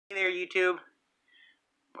there, YouTube.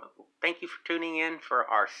 Thank you for tuning in for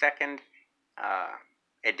our second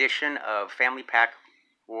edition of Family Pack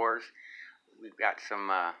Wars. We've got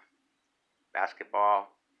some basketball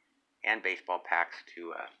and baseball packs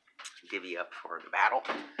to divvy up for the battle.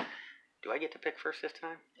 Do I get to pick first this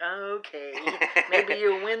time? Okay. Maybe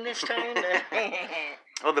you'll win this time?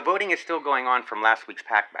 Well, the voting is still going on from last week's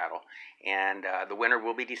pack battle, and the winner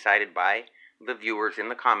will be decided by the viewers in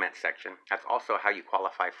the comments section. That's also how you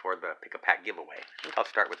qualify for the Pick a Pack giveaway. I think I'll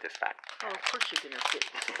start with this pack. Oh, of course you're going to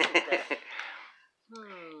pick that.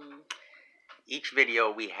 Each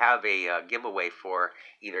video we have a giveaway for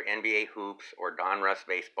either NBA Hoops or Donruss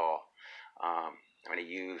Baseball. I'm going to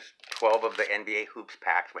use 12 of the NBA Hoops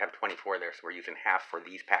packs. We have 24 there, so we're using half for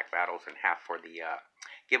these pack battles and half for the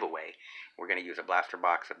giveaway. We're going to use a blaster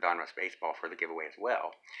box of Donruss Baseball for the giveaway as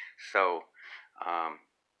well. So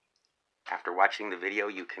after watching the video,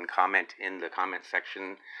 you can comment in the comment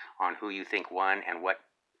section on who you think won and what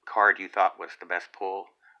card you thought was the best pull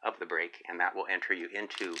of the break, and that will enter you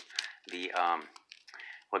into the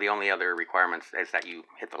well, the only other requirements is that you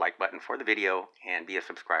hit the like button for the video and be a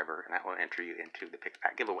subscriber, and that will enter you into the Pick a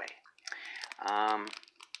Pack giveaway. You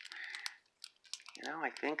know,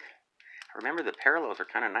 I remember the parallels are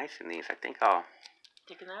kind of nice in these. I think I'll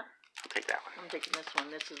taking that? I'll take that one. I'm taking this one.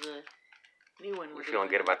 This is a new one. You're feeling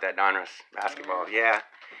good about that Donruss basketball? Yeah.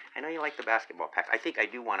 I know you like the basketball pack. I think I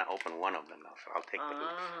do want to open one of them though, so I'll take the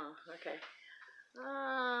Hoops. Okay.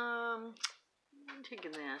 I'm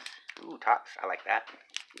taking this. Ooh, tops. I like that.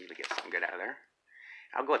 Usually get something good out of there.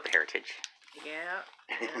 I'll go with the Heritage. Yeah.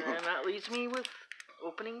 And that leaves me with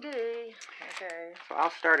opening day. Okay. So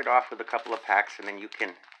I'll start it off with a couple of packs, and then you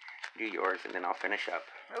can do yours, and then I'll finish up.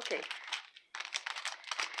 Okay.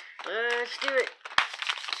 Let's do it.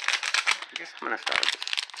 I guess I'm going to start with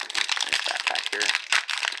this backpack here.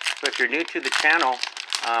 So if you're new to the channel,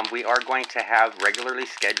 we are going to have regularly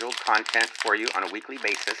scheduled content for you on a weekly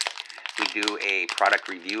basis. We do a product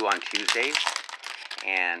review on Tuesdays,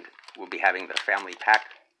 and we'll be having the family pack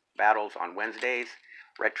battles on Wednesdays,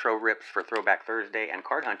 retro rips for Throwback Thursday, and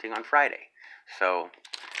card hunting on Friday. So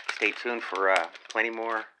stay tuned for plenty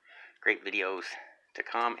more great videos to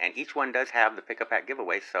come, and each one does have the Pick a Pack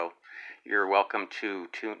giveaway, so you're welcome to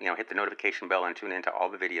hit the notification bell and tune into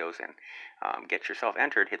all the videos and get yourself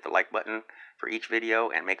entered. Hit the like button for each video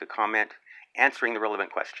and make a comment answering the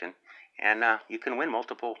relevant question, and you can win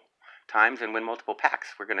multiple times and win multiple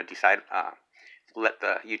packs. We're going to decide, let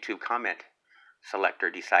the YouTube comment selector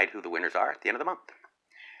decide who the winners are at the end of the month.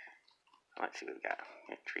 Let's see what we got.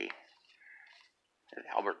 Entry. There's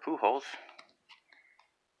Albert Pujols.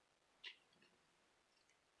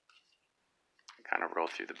 Kind of roll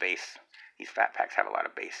through the base. These fat packs have a lot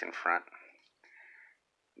of base in front.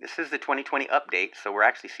 This is the 2020 update, so we're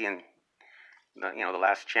actually seeing the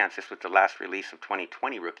last chance. This was the last release of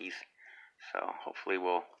 2020 rookies, so hopefully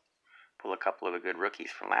we'll pull a couple of the good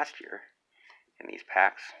rookies from last year in these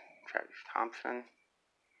packs. Travis Thompson,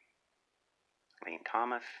 Lane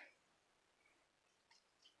Thomas.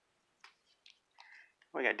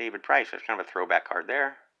 We got David Price. That's kind of a throwback card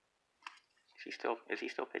there. Is he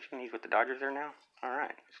still pitching? He's with the Dodgers there now? All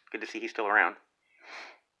right. It's good to see he's still around.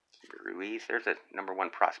 Ruiz. There's a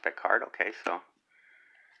 #1 prospect card. Okay, so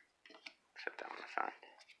set that on the side.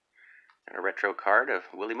 And a retro card of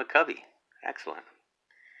Willie McCovey. Excellent.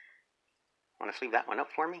 Want to sleeve that one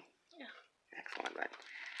up for me? Yeah. Excellent. Right.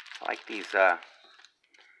 I like these. This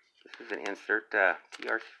is an insert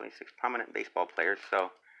TR26 prominent baseball players.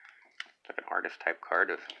 So it's like an artist type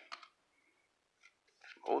card of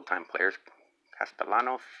some old time players.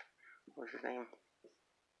 Castellanos, what was his name?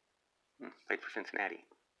 Played for Cincinnati.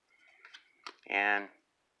 And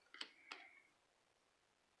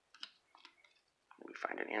we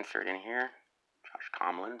find an insert in here. Josh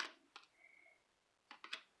Tomlin.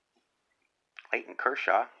 Clayton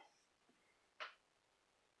Kershaw.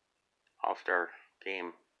 All-Star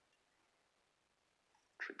Game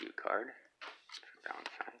tribute card.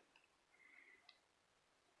 Downside.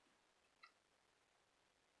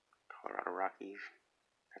 Colorado Rockies.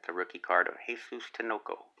 That's a rookie card of Jesus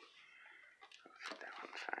Tinoco. Set that on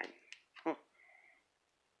the side.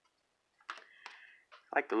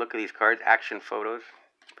 I like the look of these cards. Action photos.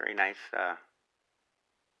 Very nice. This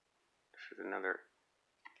is another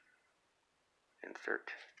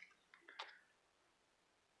insert.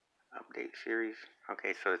 Update series.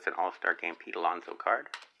 Okay, so it's an All-Star Game Pete Alonso card.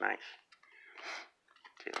 Nice.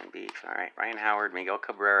 Jalen Beeks. Alright. Ryan Howard, Miguel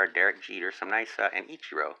Cabrera, Derek Jeter. Some nice, and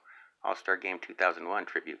Ichiro. All-Star Game 2001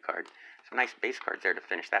 tribute card. Some nice base cards there to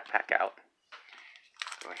finish that pack out.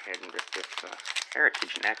 Go ahead and rip this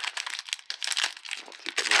Heritage next. We'll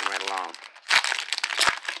keep it moving right along.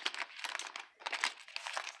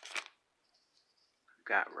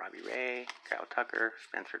 got Robbie Ray, Kyle Tucker,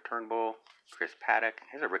 Spencer Turnbull, Chris Paddock.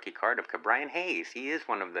 Here's a rookie card of Brian Hayes. He is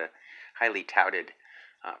one of the highly touted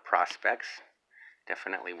prospects.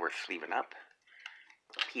 Definitely worth sleeving up.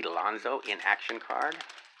 Pete Alonso in action card.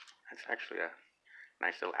 That's actually a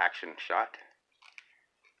nice little action shot.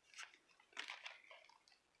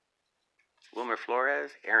 Wilmer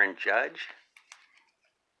Flores, Aaron Judge,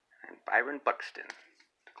 and Byron Buxton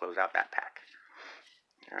to close out that pack.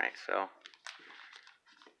 All right, so.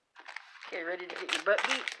 Okay, ready to get your butt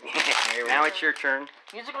beat? Now it's your turn.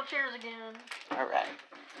 Musical chairs again. All right.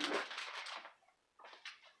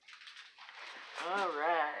 All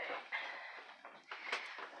right.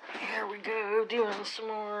 Here we go, doing some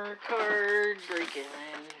more card breaking.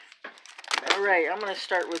 All right, I'm going to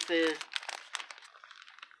start with the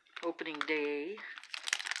opening day.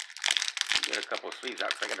 Get a couple of sleeves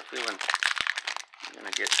out because I got a feeling I'm going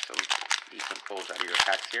to get some decent pulls out of your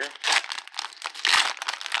packs here.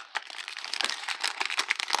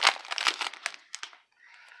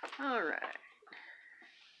 All right.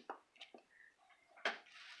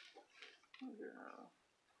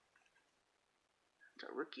 It's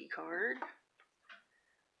a rookie card.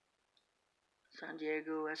 San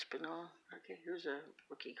Diego Espinal. Okay, here's a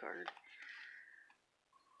rookie card.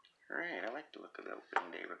 All right, I like the look of the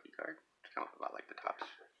opening day rookie card. It's kind of a lot like the Topps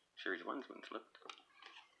Series 1's ones looked.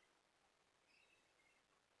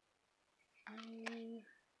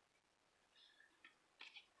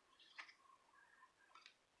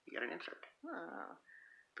 You got an insert.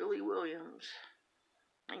 Billy Williams,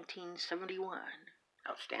 1971.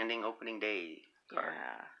 Outstanding opening day card.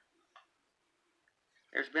 Yeah.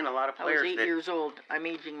 There's been a lot of players. I was 8 years old. I'm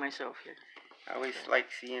aging myself here. I always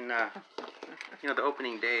like seeing, the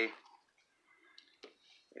opening day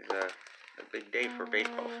is a big day for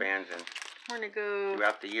baseball fans, and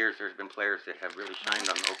throughout the years, there's been players that have really shined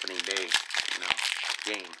on the opening day,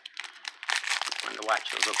 game. It's fun to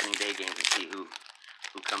watch those opening day games and see who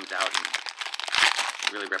comes out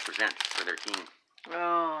and really represents for their team.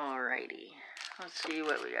 Alrighty. Let's see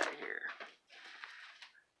what we got here.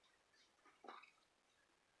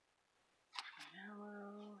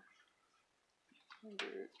 Hello.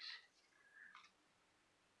 Hendricks.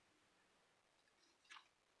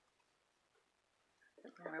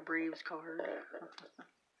 Atlanta Braves card.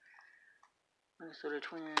 Minnesota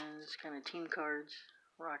Twins, kind of team cards.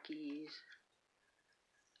 Rockies.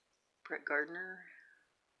 Brett Gardner.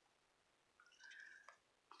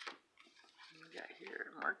 We got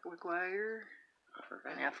here Mark McGwire.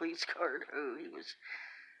 An athlete's card. Oh, he was.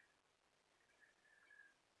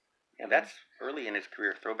 Yeah, that's early in his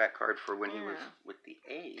career. Throwback card for when he was with the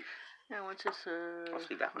A's. Yeah, what's this? I'll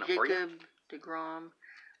see that one up for you. Jacob DeGrom.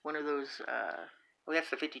 One of those. Well, that's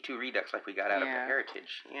the 52 Redux like we got out of the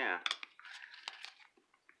Heritage. Yeah.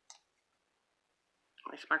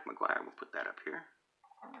 Nice Mark McGwire. We'll put that up here.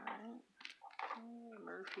 Alright.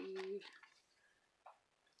 Murphy.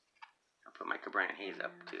 I'll put Micah Brian Hayes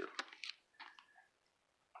up too.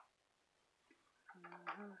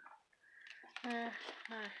 Not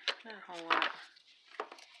a whole lot.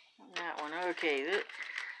 That one. Okay.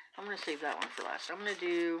 I'm going to save that one for last. I'm going to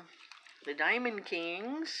do the Diamond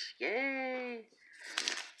Kings. Yay.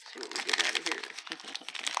 Let's see what we get out of here.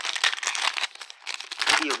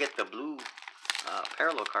 Maybe you'll get the blue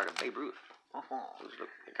parallel card of Babe Ruth. Those look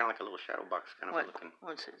kind of like a little shadow box kind of looking.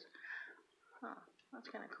 What's his? Oh, that's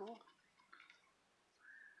kind of cool.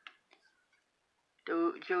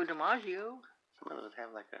 Joe DiMaggio. Some of those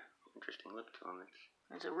have like a interesting look to them.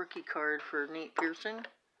 There's a rookie card for Nate Pearson.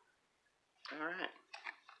 All right.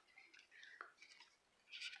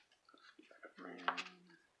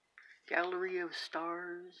 Gallery of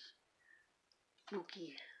Stars.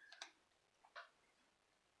 Mookie.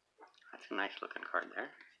 That's a nice looking card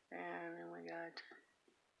there. And then we got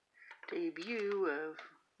debut of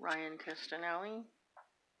Ryan Castanelli.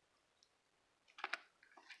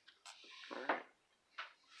 All right.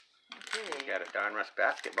 Okay. You got a Donruss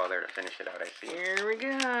basketball there to finish it out, I see. Here we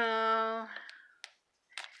go.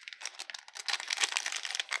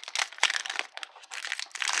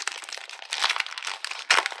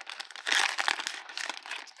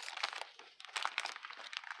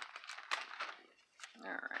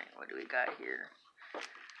 Alright, what do we got here?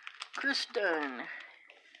 Chris Dunn.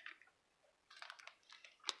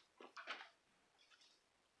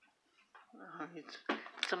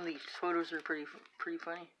 Some of these photos are pretty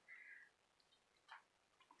funny.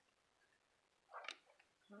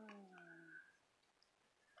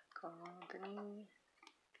 Carl Anthony.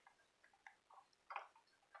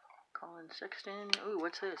 Colin Sexton. Ooh,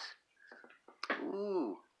 what's this?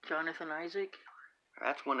 Ooh. Jonathan Isaac.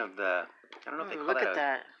 That's one of the, I don't know if they call look that at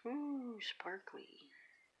that. Ooh, sparkly.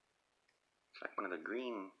 like one of the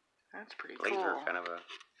green That's pretty laser cool. kind of a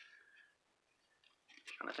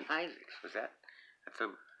Jonathan Isaacs. Was that? That's a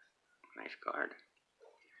nice card.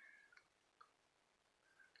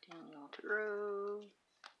 Daniel Thoreau,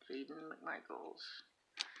 Jaden McMichaels.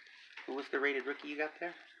 Who was the rated rookie you got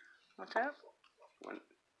there? What's that?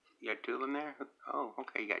 You had two of them there? Oh,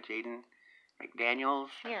 okay. You got Jaden McDaniels.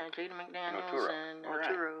 Yeah, Jaden McDaniels and All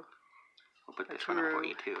right. Thoreau. We'll put this one up for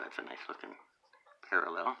you too. That's a nice looking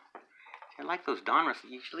parallel. I like those Donruss.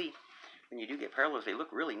 Usually, when you do get parallels, they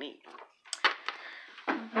look really neat.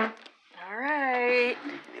 All right.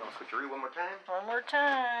 Maybe I'll switch one more time. One more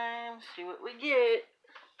time. See what we get.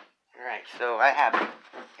 All right. So I have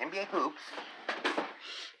NBA Hoops,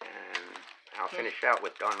 and I'll finish out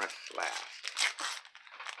with Donruss last.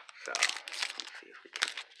 So let's see if we can.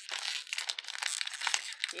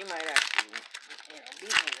 You might actually,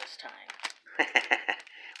 beat me this time.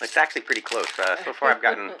 Well, it's actually pretty close. So far, I've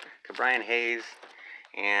gotten Brian Hayes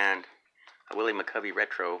and a Willie McCovey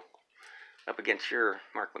retro up against your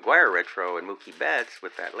Mark McGuire retro and Mookie Betts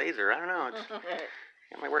with that laser. I don't know. It's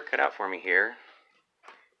got my work cut out for me here.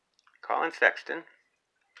 Colin Sexton,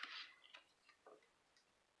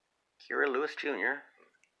 Kira Lewis Jr.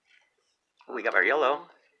 Oh, we got our yellow.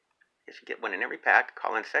 Guess you get one in every pack.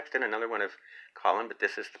 Colin Sexton, another one of Colin, but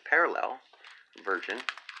this is the parallel version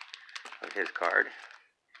of his card.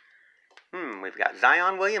 We've got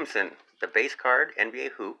Zion Williamson, the base card,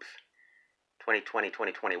 NBA Hoops,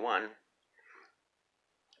 2020-2021.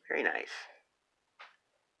 Very nice.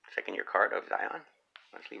 Second year card of Zion.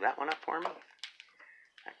 Let's leave that one up for me.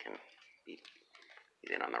 I can be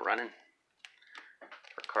in on the running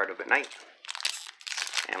for card of the night.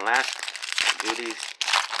 And last, Goody's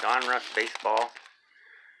Donruss Baseball.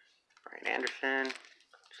 Brian Anderson,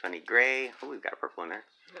 Sonny Gray. Oh, we've got a purple in there.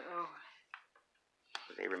 Uh-oh.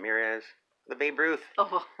 Jose Ramirez. The Babe Ruth.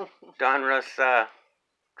 Oh. Donruss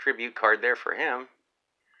tribute card there for him.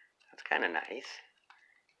 That's kind of nice.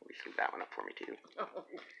 Just leave that one up for me too.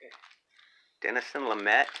 Denison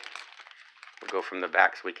Lamet. We'll go from the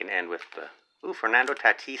back so we can end with the Fernando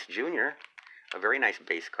Tatis Jr. A very nice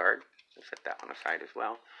base card. We'll set that one aside as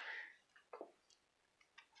well.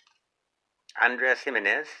 Andres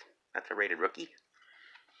Jimenez. That's a rated rookie.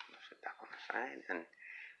 We'll set that one aside. And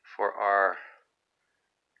for our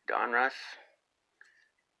Donruss,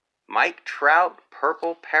 Mike Trout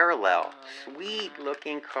purple parallel. Sweet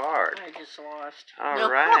looking card. I just lost. All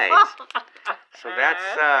right. So that's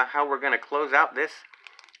how we're going to close out this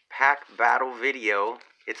pack battle video.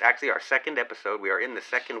 It's actually our second episode. We are in the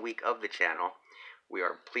second week of the channel. We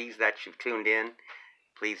are pleased that you've tuned in.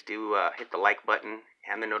 Please do hit the like button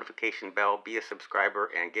and the notification bell. Be a subscriber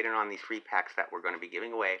and get in on these free packs that we're going to be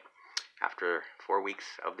giving away after 4 weeks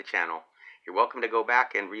of the channel. You're welcome to go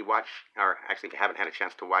back and rewatch, or actually if you haven't had a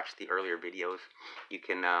chance to watch the earlier videos, you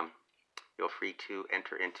can feel free to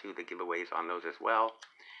enter into the giveaways on those as well.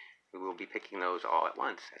 We will be picking those all at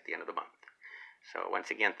once at the end of the month. So once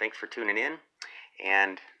again, thanks for tuning in,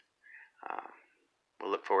 and we'll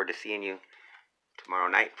look forward to seeing you tomorrow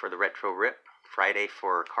night for the Retro Rip, Friday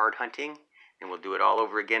for card hunting, and we'll do it all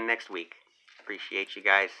over again next week. Appreciate you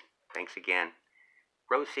guys. Thanks again.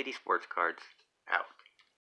 Rose City Sports Cards, out.